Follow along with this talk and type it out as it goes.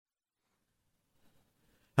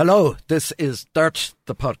Hello, this is Dirt,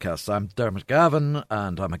 the podcast. I'm Dermot Gavin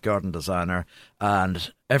and I'm a garden designer,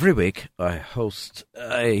 and every week I host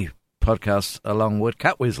a podcast along with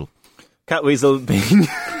Catweasel. Catweasel being...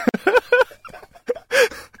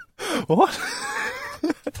 What?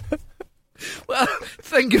 Well,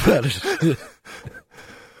 think about it.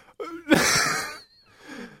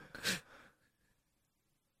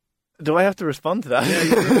 Do I have to respond to that?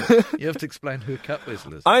 Yeah, you have to explain who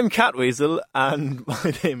Catweasel is. I'm Catweasel and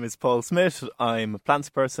my name is Paul Smith. I'm a plants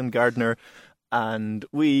person, gardener, and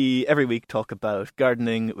we every week talk about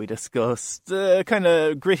gardening. We discuss the kind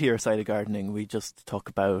of grittier side of gardening. We just talk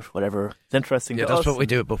about whatever is interesting to us. Yeah, that's what we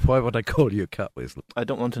do, but why would I call you Catweasel? I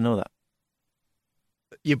don't want to know that.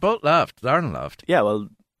 You both laughed. Darren laughed. Yeah, well,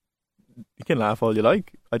 you can laugh all you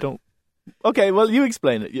like. I don't... Okay, well, you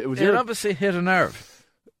explain it. It obviously hit a nerve.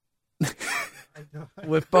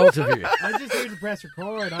 With both of you. I just here to press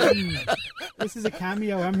record. This is a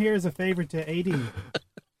cameo. I'm here as a favour to Aideen.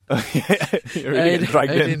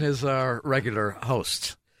 Aideen is our regular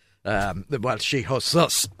host. Well, she hosts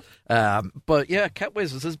us. But yeah,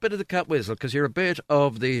 Catweasel. There's a bit of the Catweasel because you're a bit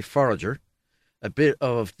of the forager, a bit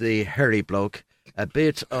of the hairy bloke, a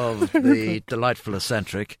bit of the delightful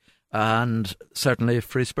eccentric, and certainly a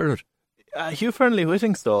free spirit. Hugh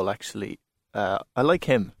Fearnley-Whittingstall, actually. I like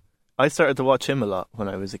him. I started to watch him a lot when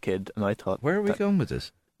I was a kid, and I thought... Where are we going with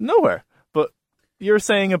this? Nowhere. But you're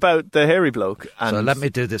saying about the hairy bloke. And... So let me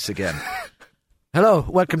do this again. Hello,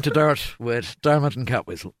 welcome to Dirt with Dermot and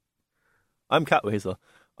Catweasel. I'm Catweasel.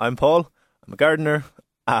 I'm Paul. I'm a gardener.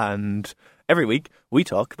 And every week we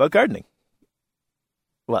talk about gardening.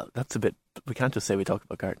 Well, that's a bit... We can't just say we talk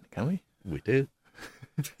about gardening, can we? We do.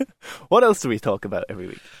 What else do we talk about every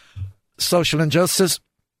week? Social injustice.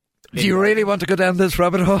 Do you really want to go down this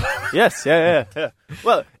rabbit hole? Yes, yeah.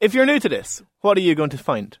 Well, if you're new to this, what are you going to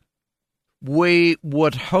find? We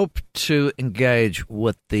would hope to engage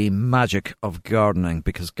with the magic of gardening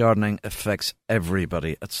because gardening affects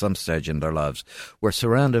everybody at some stage in their lives. We're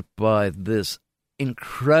surrounded by this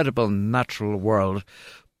incredible natural world,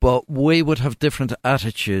 but we would have different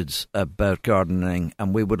attitudes about gardening,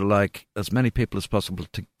 and we would like as many people as possible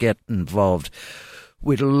to get involved.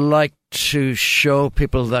 We'd like to show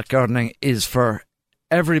people that gardening is for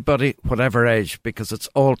everybody, whatever age, because it's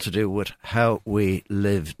all to do with how we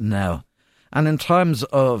live now. And in times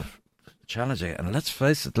of challenging, and let's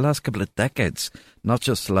face it, the last couple of decades, not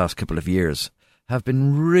just the last couple of years, have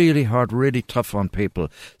been really hard, really tough on people.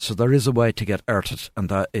 So there is a way to get at it, and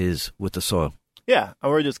that is with the soil. Yeah,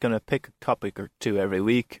 and we're just going to pick a topic or two every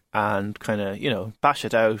week and kind of, bash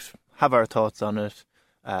it out, have our thoughts on it.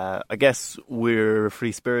 I guess we're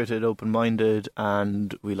free-spirited, open-minded,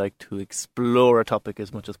 and we like to explore a topic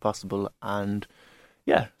as much as possible and,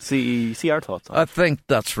 see our thoughts on it. I think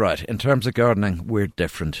that's right. In terms of gardening, we're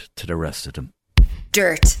different to the rest of them.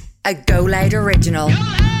 Dirt, a Go Loud original.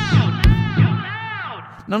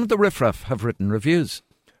 None of the riffraff have written reviews.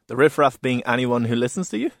 The riffraff being anyone who listens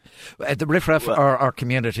to you? The riffraff are our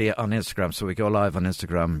community on Instagram, so we go live on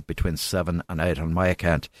Instagram between 7 and 8 on my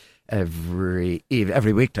account every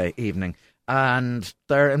weekday evening, and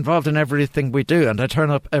they're involved in everything we do, and they turn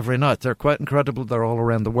up every night. They're quite incredible. They're all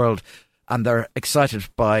around the world, and they're excited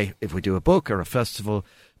by if we do a book or a festival,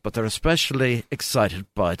 but they're especially excited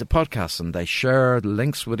by the podcast, and they share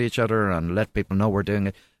links with each other and let people know we're doing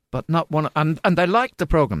it, but not one, and they like the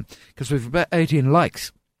programme because we've about 18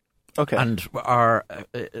 likes. Okay. And our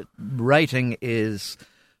rating is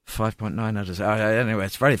 5.9 out of... Anyway,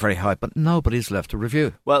 it's very, very high, but nobody's left a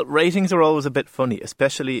review. Well, ratings are always a bit funny,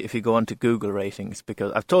 especially if you go onto Google ratings,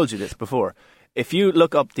 because I've told you this before. If you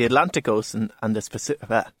look up the Atlantic Ocean and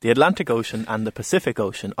the Pacific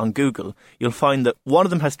Ocean on Google, you'll find that one of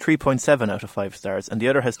them has 3.7 out of 5 stars and the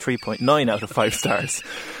other has 3.9 out of 5 stars.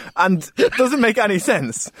 And it doesn't make any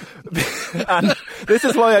sense. And this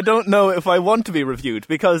is why I don't know if I want to be reviewed,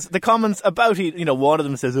 because the comments about it, one of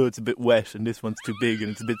them says, oh, it's a bit wet and this one's too big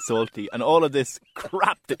and it's a bit salty, and all of this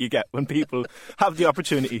crap that you get when people have the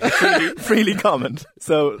opportunity to freely comment.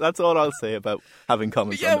 So that's all I'll say about having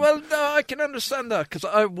comments. Yeah, well, no, I can understand that, because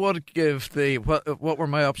I would give the... What were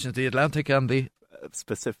my options? The Atlantic and the...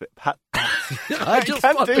 Specific... I just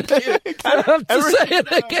wanted you to have to say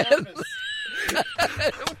it again.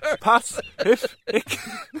 Pass.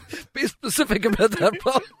 Be specific about that,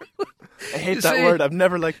 Paul. I hate that word. I've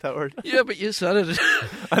never liked that word. Yeah, but you said it.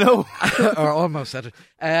 I know. Or almost said it.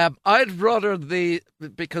 I'd rather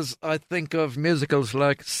because I think of musicals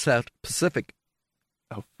like South Pacific.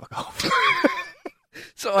 Oh, fuck off.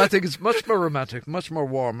 So I think it's much more romantic, much more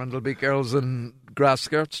warm, and there'll be girls in grass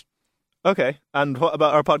skirts. Okay, and what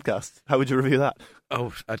about our podcast? How would you review that?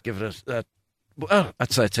 Oh, I'd give it a Well,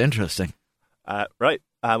 I'd say it's interesting. Right.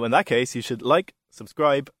 In that case, you should like,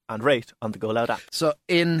 subscribe, and rate on the Go Loud app. So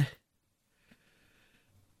when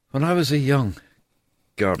I was a young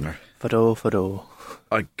gardener, Fado.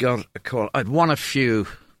 I got a call. I'd won a few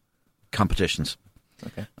competitions.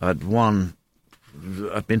 Okay. I'd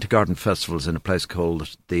been to garden festivals in a place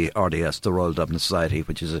called the RDS, the Royal Dublin Society,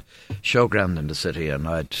 which is a showground in the city, and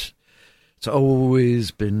it's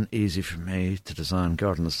always been easy for me to design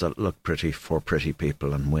gardens that look pretty for pretty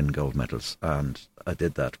people and win gold medals, and I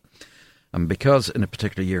did that. And because in a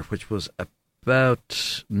particular year, which was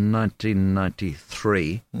about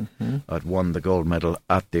 1993, I'd won the gold medal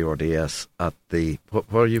at the RDS at the... What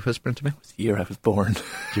are you whispering to me? It's the year I was born.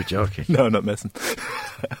 You're joking. No, not messing.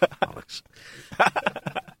 Alex.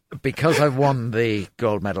 Because I won the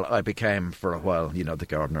gold medal, I became, for a while, the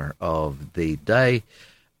gardener of the day.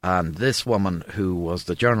 And this woman, who was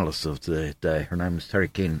the journalist of the day, her name was Terry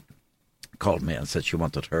Keane, called me and said she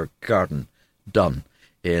wanted her garden done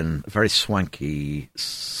in a very swanky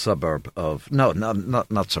suburb of... No,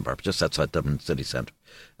 not suburb, just outside Dublin city centre,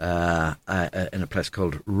 in a place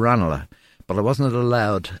called Ranelagh. But I wasn't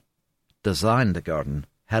allowed to design the garden.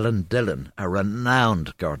 Helen Dillon, a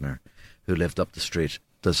renowned gardener who lived up the street,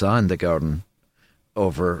 designed the garden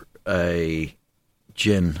over a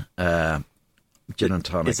gin and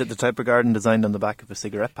tonic. Is it the type of garden designed on the back of a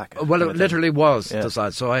cigarette packet? Well, it literally was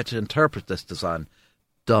designed. So I had to interpret this design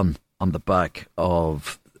done on the back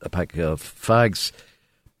of a pack of fags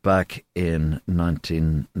back in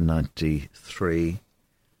 1993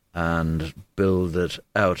 and build it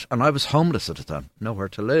out. And I was homeless at the time, nowhere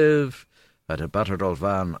to live. I had a battered old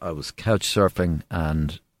van. I was couch surfing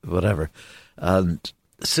and whatever. And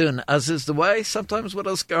soon, as is the way, sometimes with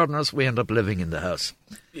us gardeners, we end up living in the house.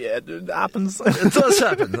 Yeah, it happens. It does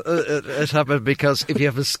happen. It happens because if you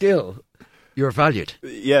have a skill, you're valued.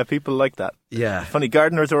 Yeah, people like that. Yeah. Funny,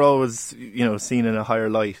 gardeners are always, seen in a higher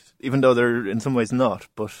light, even though they're in some ways not.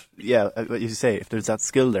 But yeah, what you say, if there's that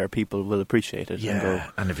skill there, people will appreciate it. Yeah,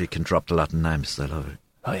 and if you can drop the Latin names, they love it.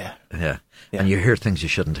 Oh, yeah. Yeah. And you hear things you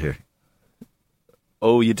shouldn't hear.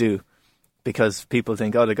 Oh, you do. Because people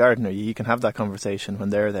think, the gardener, you can have that conversation when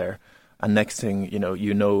they're there. And next thing,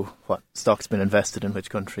 you know what stock's been invested in which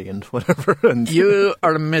country and whatever. And you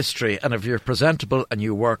are a mystery. And if you're presentable and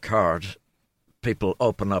you work hard, people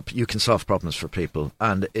open up. You can solve problems for people.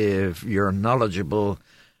 And if you're knowledgeable,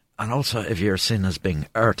 and also if you're seen as being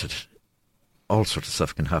arted, all sorts of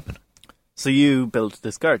stuff can happen. So you built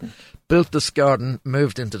this garden? Built this garden,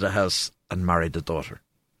 moved into the house and married the daughter.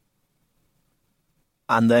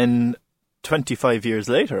 And then 25 years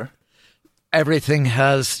later... Everything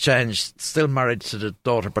has changed. Still married to the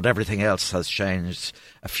daughter, but everything else has changed.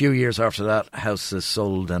 A few years after that, house is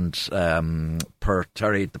sold and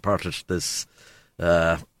Terry departed this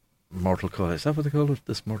mortal coil. Is that what they call it?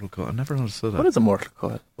 This mortal coil? I never understood that. What is a mortal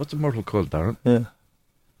coil? What's a mortal coil, Darren? Yeah.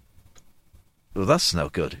 Well, that's no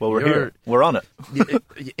good. Well, we're here. We're on it.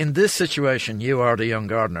 In this situation, you are the young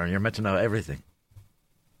gardener and you're meant to know everything.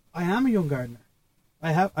 I am a young gardener.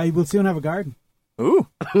 I will soon have a garden. Ooh.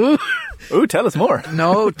 Ooh, tell us more.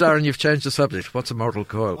 No, Darren, you've changed the subject. What's a mortal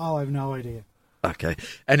coil? Oh, I've no idea. Okay.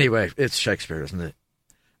 Anyway, it's Shakespeare, isn't it?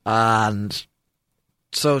 And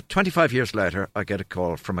so 25 years later, I get a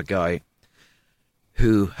call from a guy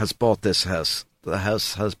who has bought this house. The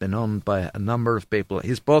house has been owned by a number of people.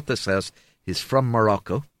 He's bought this house. He's from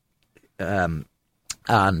Morocco. And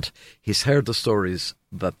he's heard the stories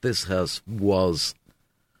that this house was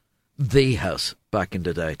the house back in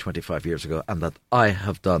the day, 25 years ago, and that I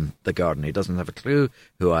have done the garden. He doesn't have a clue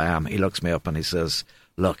who I am. He looks me up and he says,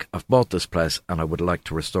 look, I've bought this place and I would like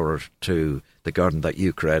to restore it to the garden that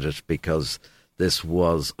you created because this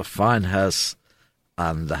was a fine house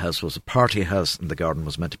and the house was a party house and the garden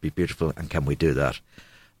was meant to be beautiful, and can we do that?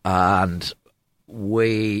 And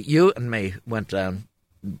you and me went down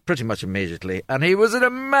pretty much immediately, and he was an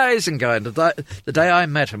amazing guy. And the day I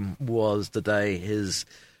met him was the day his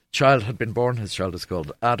child had been born. His child is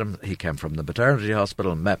called Adam. He came from the maternity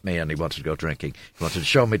hospital and met me, and he wanted to go drinking. He wanted to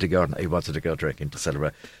show me the garden. He wanted to go drinking to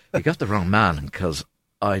celebrate. He got the wrong man because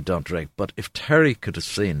I don't drink. But if Terry could have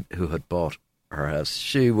seen who had bought her house,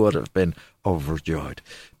 she would have been overjoyed,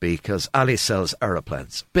 because Ali sells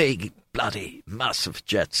aeroplanes, big, bloody, massive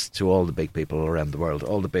jets to all the big people around the world,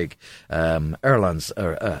 all the big airlines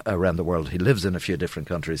around the world. He lives in a few different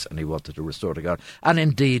countries and he wanted to restore the garden. And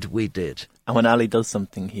indeed we did. And when Ali does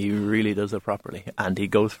something, he really does it properly and he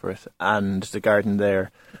goes for it. And the garden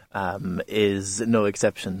there is no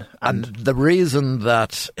exception. And the reason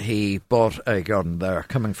that he bought a garden there,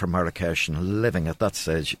 coming from Marrakesh and living at that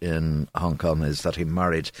stage in Hong Kong, is that he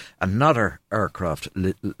married another aircraft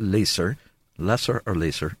leaser, Lesser or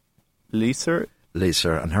Leaser? Lisa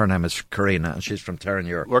Leaser, and her name is Karina, and she's from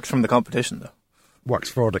Terranure. works from the competition, though. Works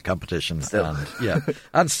for the competition. Still. And, yeah,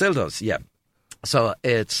 and still does, yeah. So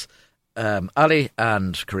it's Ali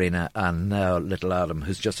and Karina, and now little Adam,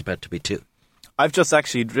 who's just about to be 2. I've just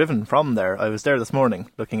actually driven from there. I was there this morning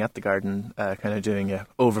looking at the garden, kind of doing an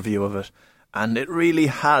overview of it. And it really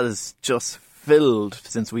has just filled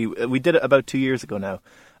since we did it about 2 years ago now.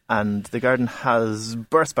 And the garden has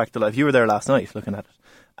burst back to life. You were there last night looking at it.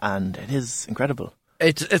 And it is incredible.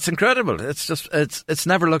 It's incredible. It's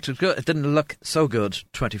never looked as good. It didn't look so good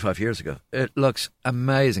 25 years ago. It looks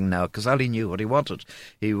amazing now because Ali knew what he wanted.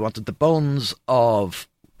 He wanted the bones of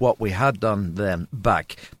what we had done then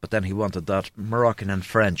back, but then he wanted that Moroccan and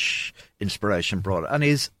French inspiration brought, and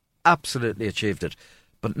he's absolutely achieved it.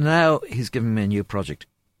 But now he's giving me a new project.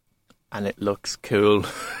 And it looks cool.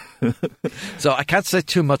 So I can't say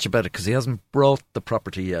too much about it because he hasn't brought the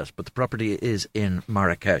property yet, but the property is in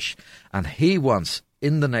Marrakesh, and he wants,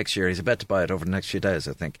 in the next year, he's about to buy it over the next few days,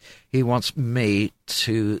 I think, he wants me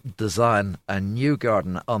to design a new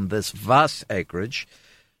garden on this vast acreage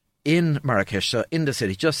in Marrakesh, so in the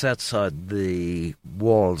city, just outside the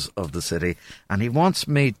walls of the city, and he wants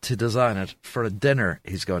me to design it for a dinner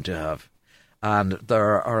he's going to have. And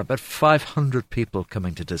there are about 500 people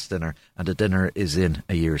coming to this dinner, and the dinner is in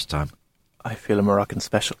a year's time. I feel a Moroccan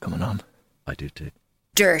special coming on. I do too.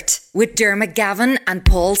 Dirt with Dermot Gavin and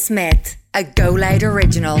Paul Smith, a Go Loud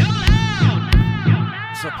original.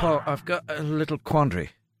 So, Paul, I've got a little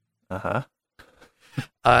quandary. Uh-huh.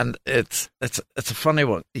 And it's a funny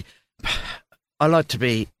one. I like to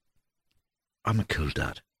be... I'm a cool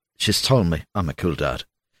dad. She's told me I'm a cool dad.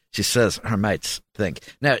 She says her mates think...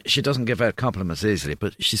 Now, she doesn't give out compliments easily,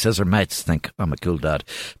 but she says her mates think I'm a cool dad.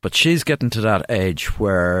 But she's getting to that age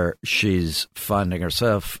where she's finding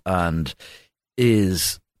herself and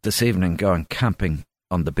is this evening going camping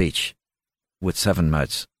on the beach with 7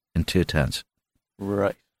 mates in 2 tents.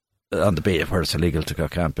 Right. On the beach where it's illegal to go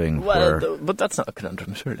camping. Well, but that's not a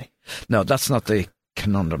conundrum, surely. No, that's not the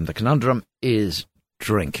conundrum. The conundrum is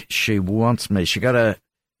drink. She wants me.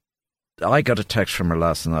 I got a text from her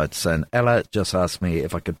last night saying, Ella just asked me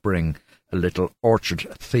if I could bring a little Orchard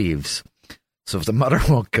Thieves. So if the mother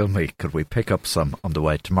won't kill me, could we pick up some on the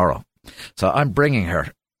way tomorrow? So I'm bringing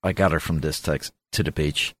her, I got her from this text, to the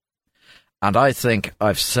beach. And I think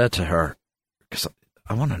I've said to her, because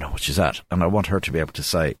I want to know what she's at, and I want her to be able to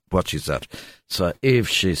say what she's at. So if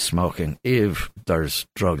she's smoking, if there's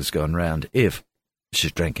drugs going around, if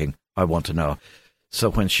she's drinking, I want to know. So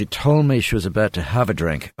when she told me she was about to have a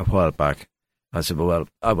drink a while back, I said, well,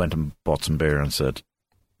 I went and bought some beer and said,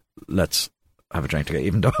 let's have a drink together,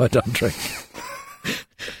 even though I don't drink.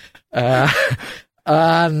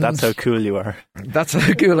 And that's how cool you are. That's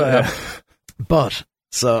how cool I am. But,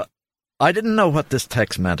 so, I didn't know what this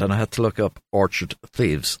text meant, and I had to look up Orchard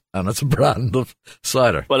Thieves, and it's a brand of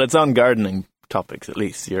cider. Well, it's on gardening topics, at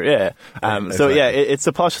least. So Exactly. yeah, it's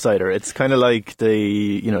a posh cider. It's kind of like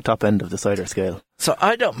the top end of the cider scale. So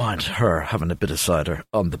I don't mind her having a bit of cider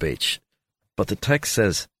on the beach, but the text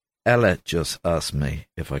says, Ella just asked me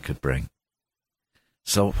if I could bring.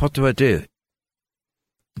 So what do I do?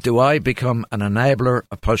 Do I become an enabler,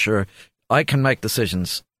 a pusher? I can make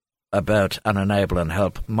decisions about and enable and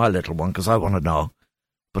help my little one because I want to know.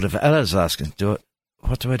 But if Ella's asking,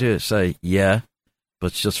 what do I do? Say, yeah,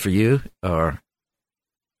 but it's just for you, or...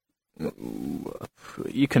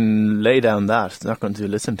 You can lay down that. It's not going to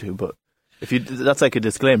listen to, but that's like a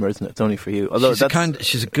disclaimer, isn't it? It's only for you. Although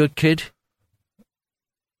she's a good kid.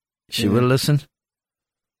 She will listen.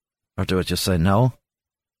 Or do I just say no?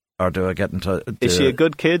 Or do I get into... Is she a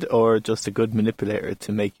good kid or just a good manipulator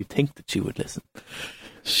to make you think that she would listen?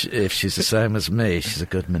 If she's the same as me, she's a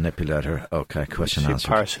good manipulator. Okay, question answered. She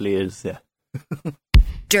partially is, yeah.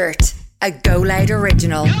 Dirt, a Go Loud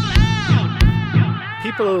original.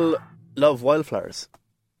 People love wildflowers.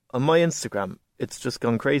 On my Instagram, it's just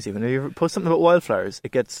gone crazy. When you post something about wildflowers,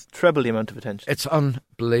 it gets treble the amount of attention. It's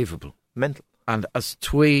unbelievable. Mental. And as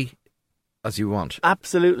twee as you want.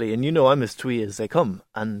 Absolutely. And I'm as twee as they come.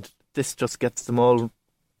 And this just gets them all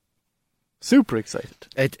super excited.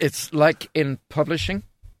 It's like in publishing.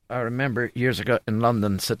 I remember years ago in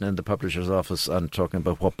London sitting in the publisher's office and talking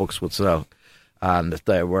about what books would sell. And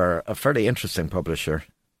they were a fairly interesting publisher.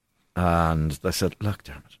 And they said, look,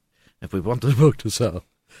 Dermot, if we want the book to sell,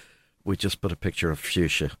 we just put a picture of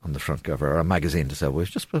fuchsia on the front cover, or a magazine to sell. We've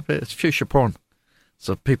just put it's fuchsia porn.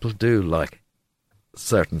 So people do like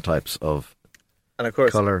certain types of and of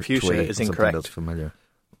course, colour, fuchsia twee, is incorrect. That's familiar.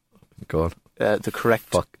 Go on. The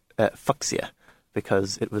correct fuchsia.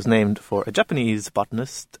 because it was named for a Japanese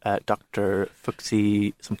botanist, Dr.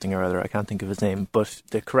 Fuxi something or other. I can't think of his name, but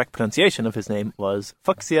the correct pronunciation of his name was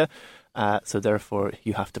Fuchsia, so therefore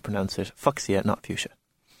you have to pronounce it Fuchsia, not fuchsia.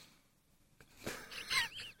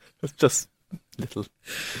 It's just little...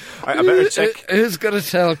 I better check. Who's going to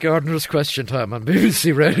tell Gardener's Question Time on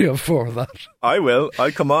BBC Radio 4 that? I will.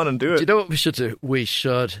 I'll come on and do it. Do you know what we should do? We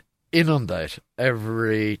should inundate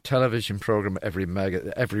every television programme, every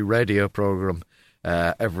radio programme,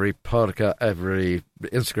 every podcast, every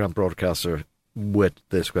Instagram broadcaster with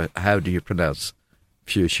this question. How do you pronounce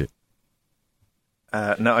fuchsia?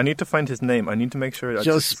 Now, I need to find his name. I need to make sure that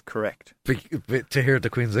this is correct. To hear the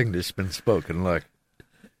Queen's English been spoken, like...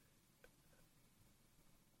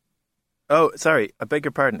 Oh, sorry. I beg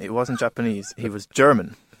your pardon. It wasn't Japanese. He was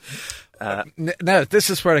German. Now, this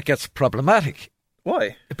is where it gets problematic.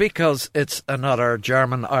 Why? Because it's another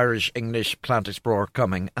German, Irish, English plant explorer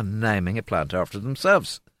coming and naming a plant after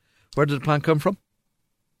themselves. Where did the plant come from?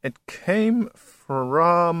 It came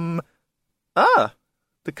from... the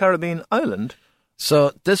Caribbean island.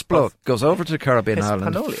 So this bloke goes over to the Caribbean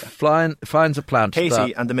island, finds a plant.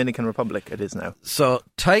 Haiti and Dominican Republic it is now. So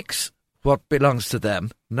takes what belongs to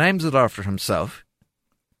them, names it after himself.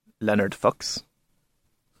 Leonard Fuchs.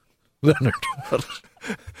 Leonard.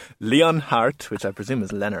 Leon Hart, which I presume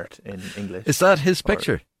is Leonard in English. Is that his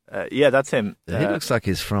picture? Yeah, that's him. He looks like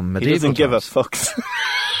he's from medieval He doesn't give a times. fucks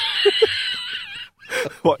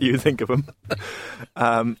what you think of him.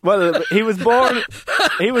 Well, he was born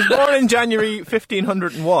in January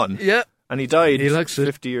 1501. Yeah. And he died He likes it.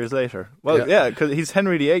 50 years later. Well, yeah, because he's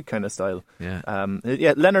Henry VIII kind of style. Yeah.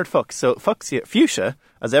 Leonard Fuchs. So fuchsia,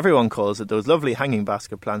 as everyone calls it, those lovely hanging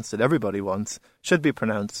basket plants that everybody wants, should be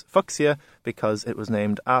pronounced Fuchsia because it was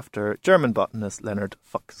named after German botanist Leonard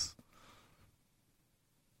Fuchs.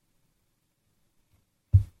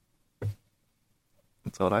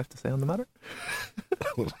 That's all I have to say on the matter.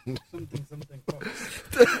 Something.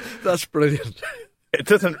 That's brilliant. It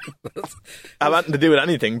doesn't have anything to do with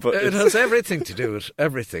anything, but It has everything to do with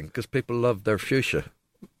everything because people love their fuchsia.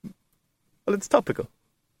 well, it's topical.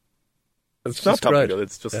 It's not just great. topical.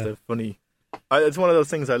 It's just a funny. It's one of those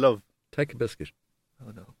things I love. Take a biscuit.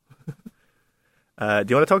 Oh no. Do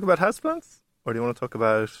you want to talk about houseplants, or do you want to talk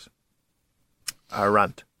about our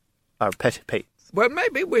rant, our pet pates? Well,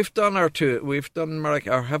 maybe we've done our two. We've done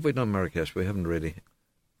Marrakesh, or have we done Marrakesh? We haven't really.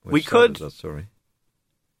 We could. That story.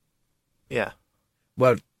 Yeah.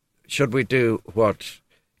 Well, should we do what?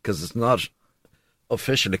 Because it's not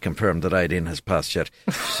officially confirmed that Aideen has passed yet.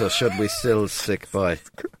 So should we still stick by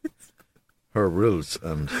her rules?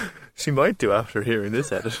 And She might do after hearing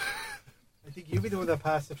this edit. I think you'll be the one that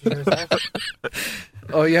passed if she hears that.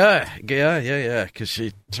 oh yeah. Because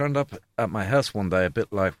she turned up at my house one day, a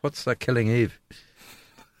bit like, "What's that, Killing Eve?"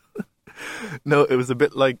 No, it was a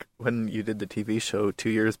bit like when you did the TV show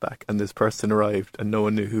 2 years back and this person arrived and no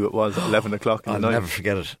one knew who it was at 11 o'clock in the I'll night. never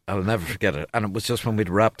forget it. I'll never forget it. And it was just when we'd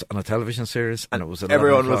wrapped on a television series, and it was 11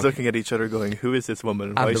 Everyone o'clock. was looking at each other going, who is this woman?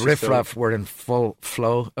 And why the is she riffraff were in full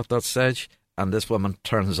flow at that stage, and this woman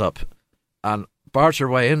turns up and barged her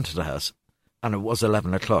way into the house, and it was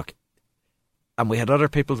 11 o'clock. And we had other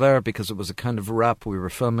people there because it was a kind of rap. We were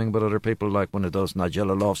filming with other people, like one of those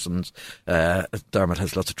Nigella Lawson's, Dermot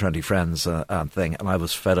has lots of trendy friends and thing, and I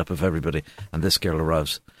was fed up of everybody, and this girl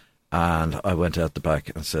arrives, and I went out the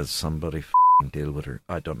back and said, somebody f***ing deal with her.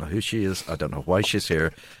 I don't know who she is, I don't know why she's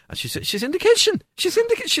here. And she said, she's in the kitchen,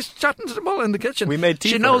 she's chatting to them all in the kitchen. We made tea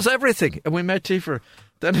She for knows her. everything, and we made tea for her.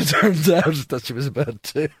 Then it turns out that she was about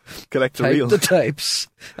to collect the tape reel. the tapes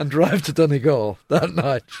and drive to Donegal that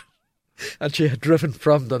night. And she had driven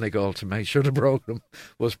from Donegal to make sure the programme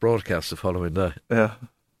was broadcast the following day. Yeah.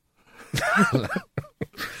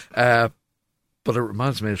 But it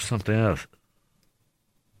reminds me of something else.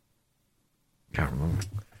 Can't remember.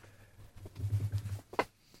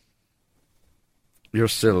 You're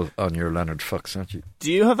still on your Leonard Fuchs, aren't you?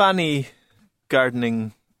 Do you have any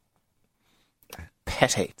gardening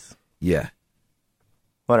pet hates? Yeah.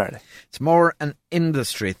 What are they? It's more an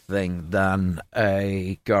industry thing than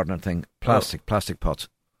a gardener thing. Plastic pots.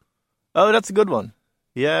 Oh, that's a good one.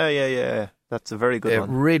 Yeah. That's a very good one.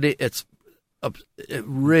 It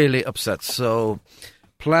really upsets. So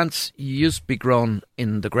plants used to be grown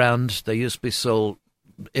in the ground. They used to be sold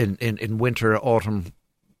in winter, autumn,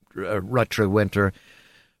 right through winter.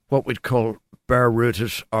 What we'd call bare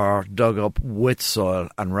rooted or dug up with soil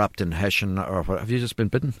and wrapped in hessian or what. Have you just been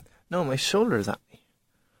bitten? No, my shoulder is at me.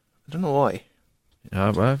 I don't know why.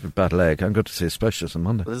 Well, I have a bad leg. I'm going to see a specialist on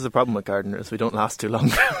Monday. Well, this is the problem with gardeners. We don't last too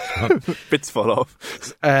long. Bits fall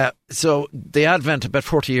off. So the advent about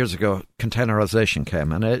 40 years ago, containerization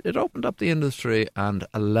came, and it opened up the industry and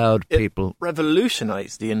allowed people...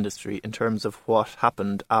 revolutionised the industry in terms of what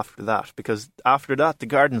happened after that, because after that, the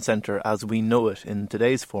garden centre, as we know it in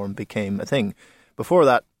today's form, became a thing. Before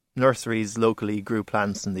that, nurseries locally grew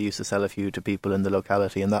plants and they used to sell a few to people in the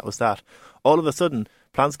locality, and that was that. All of a sudden,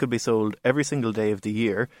 plants could be sold every single day of the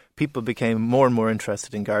year. People became more and more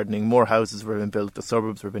interested in gardening. More houses were being built. The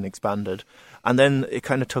suburbs were being expanded. And then it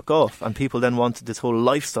kind of took off, and people then wanted this whole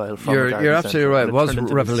lifestyle from a garden You're absolutely right. It was turned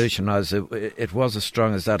into revolutionised. It was as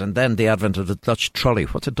strong as that. And then the advent of the Dutch trolley.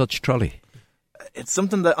 What's a Dutch trolley? It's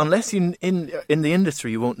something that, unless you in the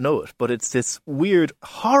industry, you won't know it. But it's this weird,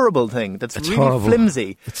 horrible thing that's really horrible.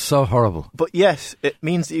 flimsy. It's so horrible. But yet, it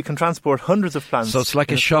means that you can transport hundreds of plants. So it's like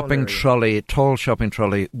in a small shopping area. trolley, tall shopping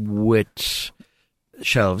trolley with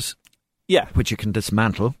shelves, Yeah, which you can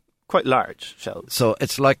dismantle. quite large shelves. So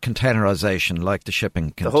it's like containerization, like the shipping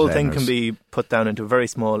The containers. whole thing can be put down into a very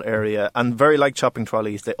small area, and very like shopping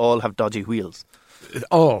trolleys, they all have dodgy wheels.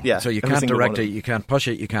 Yeah, so you every can't single direct one of it, them. you can't push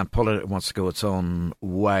it, you can't pull it, it wants to go its own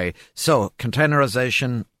way. So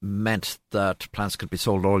containerization meant that plants could be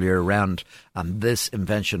sold all year round, and this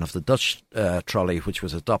invention of the Dutch trolley, which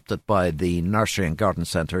was adopted by the nursery and garden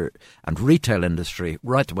centre and retail industry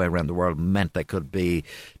right the way around the world, meant they could be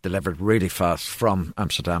delivered really fast from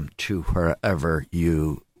Amsterdam to wherever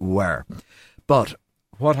you were. But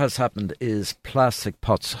what has happened is plastic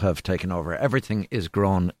pots have taken over. Everything is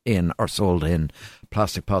grown in or sold in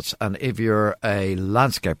plastic pots. And if you're a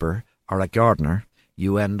landscaper or a gardener,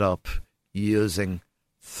 you end up using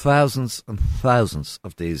thousands and thousands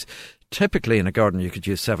of these. Typically in a garden, you could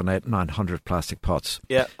use 700, 800, 900 plastic pots.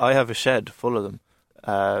 Yeah, I have a shed full of them.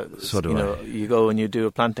 So do you I. know, you go and you do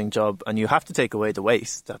a planting job, and you have to take away the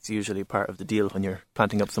waste. That's usually part of the deal when you're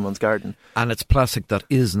planting up someone's garden. And it's plastic that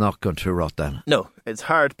is not going to rot down. No, it's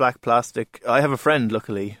hard black plastic. I have a friend,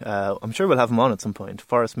 luckily. I'm sure we'll have him on at some point.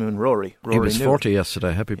 Forest Moon Rory. He was Newell. 40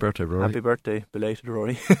 yesterday. Happy birthday, Rory. Happy birthday, belated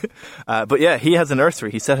Rory. But yeah, he has a nursery.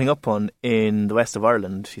 He's setting up one in the west of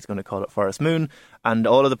Ireland. He's going to call it Forest Moon. And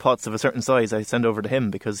all of the pots of a certain size I send over to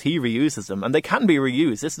him because he reuses them. And they can be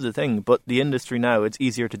reused. This is the thing. But the industry now, it's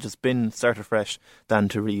easier to just bin, start afresh than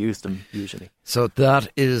to reuse them, usually. So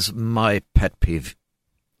that is my pet peeve.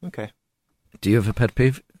 Okay. Do you have a pet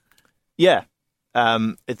peeve? Yeah.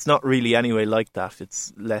 It's not really anyway like that.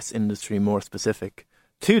 It's less industry, more specific.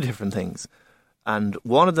 Two different things. And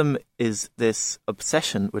one of them is this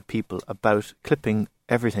obsession with people about clipping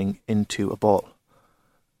everything into a ball.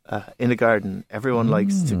 In a garden, everyone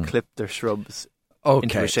likes to clip their shrubs into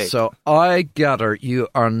Okay, a shape. so I gather you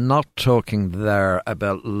are not talking there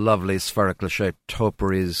about lovely spherical shaped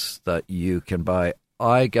topiaries that you can buy.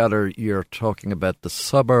 I gather you're talking about the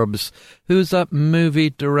suburbs. Who's that movie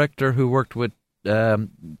director who worked with John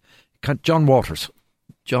Waters?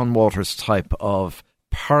 John Waters type of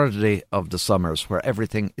parody of the summers where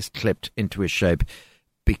everything is clipped into a shape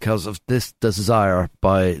because of this desire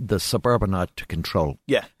by the suburbanite to control.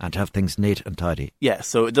 Yeah. And to have things neat and tidy. Yeah,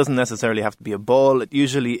 so it doesn't necessarily have to be a ball. It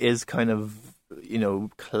usually is kind of,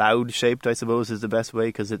 cloud shaped, I suppose, is the best way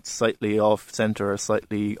because it's slightly off centre or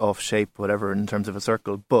slightly off shape, whatever, in terms of a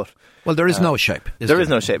circle. But Well, there is no shape. there is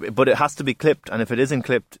no shape, but it has to be clipped. And if it isn't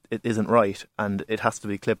clipped, it isn't right. And it has to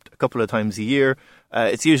be clipped a couple of times a year.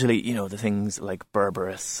 It's usually, the things like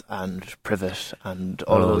Berberis and Privet and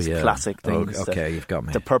all of those classic things. Okay, you've got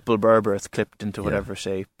me. The purple Berberis clipped into whatever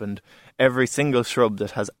shape. And every single shrub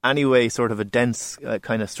that has any way sort of a dense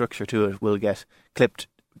kind of structure to it will get clipped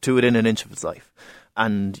to within an inch of its life.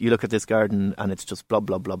 And you look at this garden and it's just blob,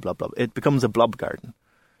 blob, blob, blob, blob. It becomes a blob garden.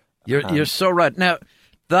 You're so right. Now,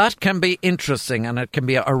 that can be interesting and it can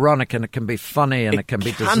be ironic and it can be funny and it can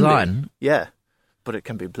be design. Yeah, but it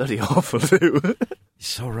can be bloody awful too. You're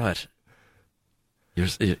so right.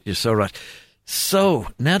 You're so right. So,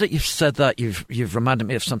 now that you've said that, you've reminded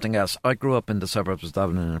me of something else. I grew up in the suburbs of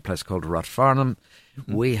Dublin in a place called Rathfarnham.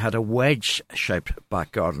 Mm-hmm. We had a wedge-shaped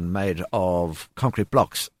back garden made of concrete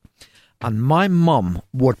blocks. And my mum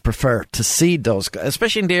would prefer to see those,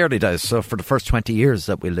 especially in the early days, so for the first 20 years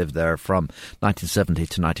that we lived there from 1970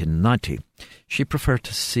 to 1990, she preferred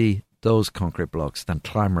to see those concrete blocks than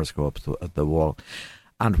climbers go up the wall.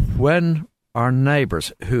 And when our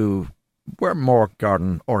neighbours, who were more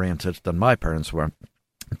garden-oriented than my parents were,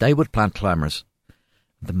 they would plant climbers.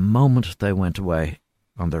 The moment they went away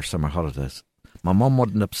on their summer holidays, My mum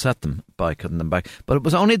wouldn't upset them by cutting them back, but it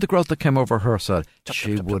was only the growth that came over her side.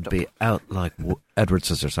 She would be out like Edward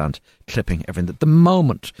Scissorhands, clipping everything. The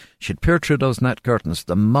moment she'd peer through those net curtains,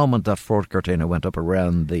 the moment that fourth curtain went up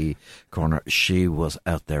around the corner, she was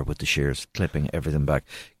out there with the shears, clipping everything back,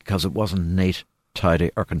 because it wasn't neat,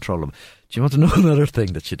 tidy or controllable. Do you want to know another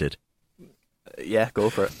thing that she did? Yeah, go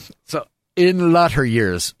for it. So, in latter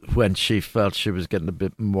years, when she felt she was getting a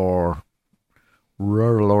bit more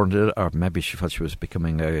rural-oriented, or maybe she felt she was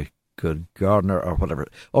becoming a good gardener or whatever,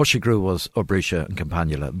 all she grew was Obretia and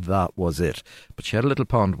Campanula. That was it. But she had a little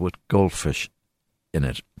pond with goldfish in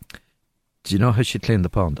it. Do you know how she cleaned the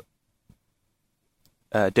pond?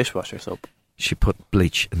 Dishwasher soap. She put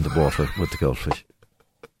bleach in the water with the goldfish.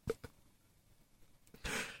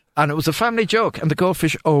 And it was a family joke, and the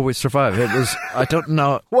goldfish always survived. It was, I don't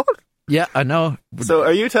know. What? Yeah, I know. So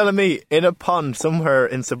are you telling me in a pond somewhere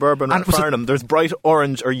in suburban Farnham there's bright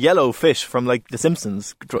orange or yellow fish from like The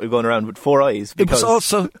Simpsons going around with 4 eyes? It was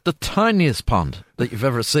also the tiniest pond that you've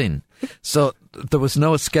ever seen. So there was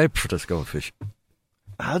no escape for this goldfish.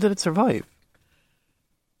 How did it survive?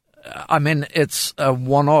 I mean, it's a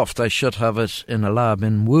one-off. They should have it in a lab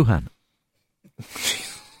in Wuhan.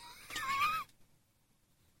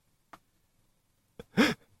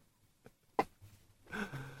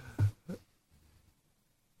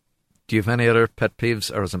 Do you have any other pet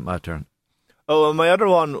peeves, or is it my turn? Oh, well, my other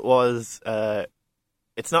one was,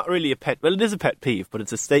 it's not really a pet, well, it is a pet peeve, but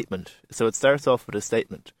it's a statement. So it starts off with a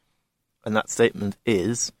statement. And that statement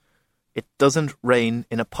is, it doesn't rain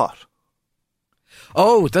in a pot.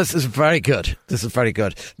 Oh, this is very good. This is very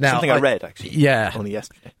good. Now, something I read, actually. Yeah. Only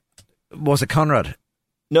yesterday. Was it Conrad?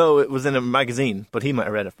 No, it was in a magazine, but he might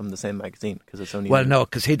have read it from the same magazine, because it's only... Well, no,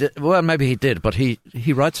 because he did... Well, maybe he did, but he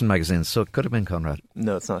writes in magazines, so it could have been Conrad.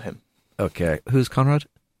 No, it's not him. Okay, who's Conrad?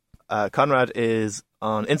 Conrad is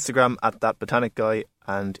on Instagram at That Botanic Guy,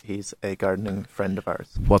 and he's a gardening friend of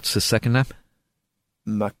ours. What's his second name?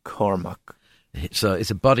 McCormack. So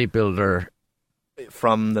he's a bodybuilder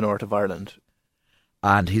from the north of Ireland.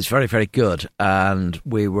 And he's very, very good. And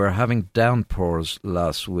we were having downpours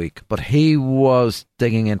last week, but he was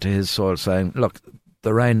digging into his soil saying, look,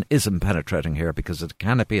 the rain isn't penetrating here because of the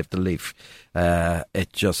canopy of the leaf.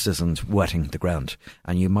 It just isn't wetting the ground.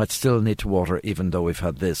 And you might still need to water even though we've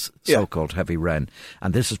had this so-called heavy rain.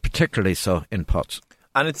 And this is particularly so in pots.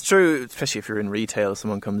 And it's true, especially if you're in retail,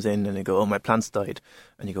 someone comes in and they go, oh, my plant's died.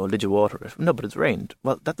 And you go, did you water it? No, but it's rained.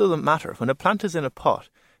 Well, that doesn't matter. When a plant is in a pot,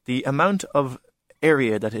 the amount of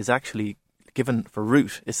area that is actually given for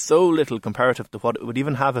root is so little comparative to what it would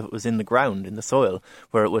even have if it was in the ground, in the soil,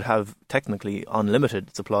 where it would have technically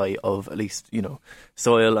unlimited supply of at least,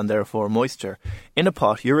 soil and therefore moisture. In a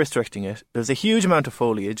pot, you're restricting it. There's a huge amount of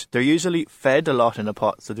foliage. They're usually fed a lot in a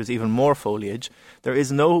pot, so there's even more foliage. There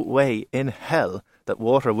is no way in hell that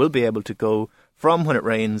water will be able to go from when it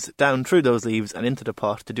rains down through those leaves and into the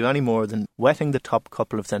pot to do any more than wetting the top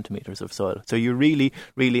couple of centimetres of soil. So you really,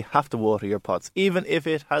 really have to water your pots, even if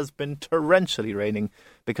it has been torrentially raining,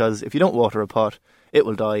 because if you don't water a pot, it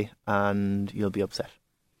will die and you'll be upset.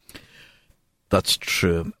 That's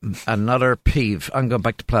true. Another peeve, I'm going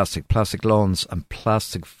back to plastic lawns and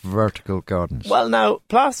plastic vertical gardens. Well, now,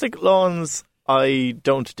 plastic lawns, I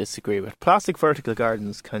don't disagree with. Plastic vertical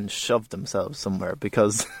gardens can shove themselves somewhere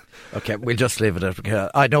because... Okay, we'll just leave it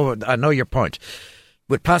at... I know your point.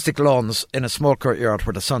 With plastic lawns in a small courtyard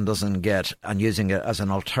where the sun doesn't get, and using it as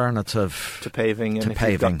an alternative... To paving, and to if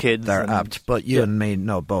paving, you've got kids... They're apt. But you and me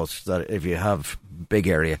know both that if you have big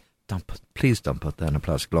area, please don't put down a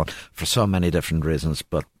plastic lawn for so many different reasons,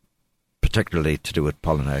 but particularly to do with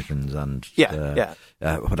pollinations and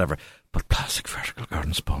whatever. But plastic vertical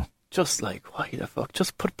gardens, Paul... Just like, why the fuck?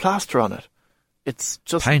 Just put plaster on it. It's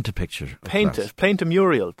just... Paint a picture. Paint it. Paint a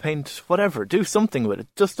mural. Paint whatever. Do something with it.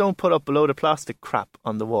 Just don't put up a load of plastic crap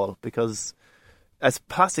on the wall, because as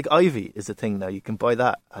plastic ivy is a thing now. You can buy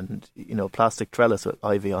that and, plastic trellis with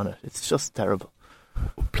ivy on it. It's just terrible.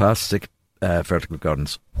 Plastic vertical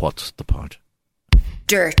gardens. What's the point?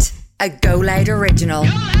 Dirt, a Go Loud original.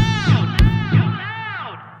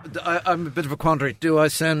 I'm a bit of a quandary. Do I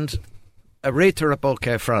send a wreath or a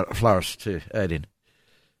bouquet of flowers to Aileen?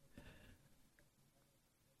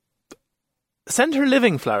 Send her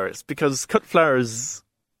living flowers, because cut flowers...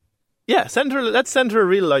 Yeah, let's send her a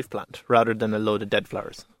real life plant rather than a load of dead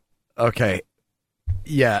flowers. Okay.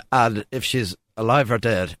 Yeah, and if she's alive or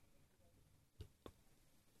dead...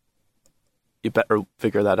 You better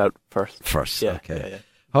figure that out first. Yeah, okay. Yeah.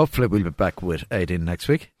 Hopefully we'll be back with Aileen next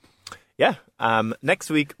week. Yeah.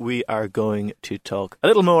 Next week we are going to talk a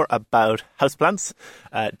little more about houseplants.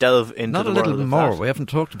 Delve into Not the a little world of more. that. We haven't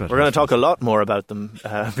talked about. We're going to talk a lot more about them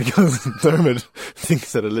because Dermot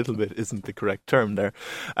thinks that a little bit isn't the correct term there.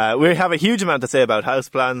 We have a huge amount to say about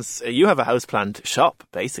houseplants. You have a houseplant shop,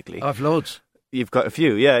 basically. I've loads. You've got a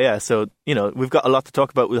few, yeah. So, we've got a lot to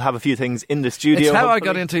talk about. We'll have a few things in the studio. It's how I hopefully.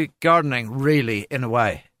 got into gardening, really, in a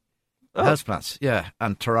way. Oh. Houseplants, yeah,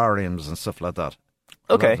 and terrariums and stuff like that.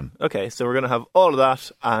 I love them. Okay. So we're going to have all of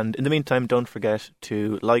that. And in the meantime, don't forget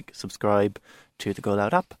to like, subscribe to the Go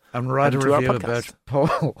Loud app. And write a to our review podcast. about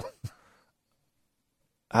Paul.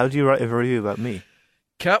 How do you write a review about me?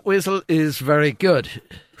 Cat Weasel is very good.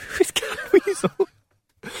 Who's Cat Weasel?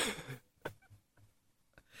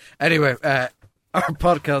 Anyway, our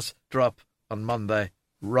podcasts drop on Monday.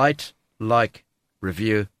 Write, like,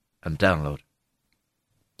 review, and download.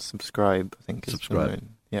 Subscribe, I think. Subscribe.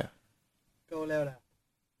 Yeah. Go Loud app.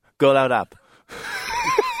 Go Loud app.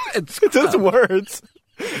 It's Those words.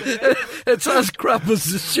 It's as crap as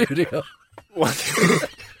the studio. What?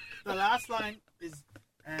 The last line is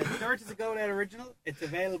Dirt is a Go Loud original. It's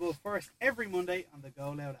available first every Monday on the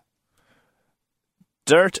Go Loud app.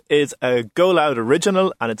 Dirt is a Go Loud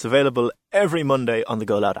original, and it's available every Monday on the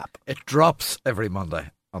Go Loud app. It drops every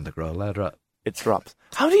Monday on the Grow Loud app. It drops.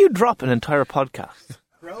 How do you drop an entire podcast?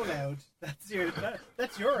 Grow Loud. That's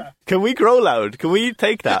your app. Can we grow loud? Can we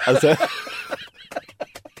take that as a...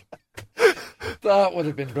 That would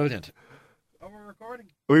have been brilliant. Oh, we're recording.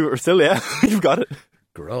 We were still, yeah. You've got it.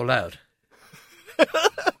 Grow Loud.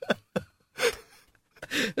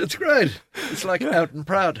 It's great. It's like out and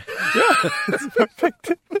proud.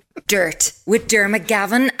 Dirt with Dermot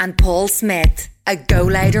Gavin and Paul Smith. A Go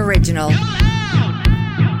Loud original.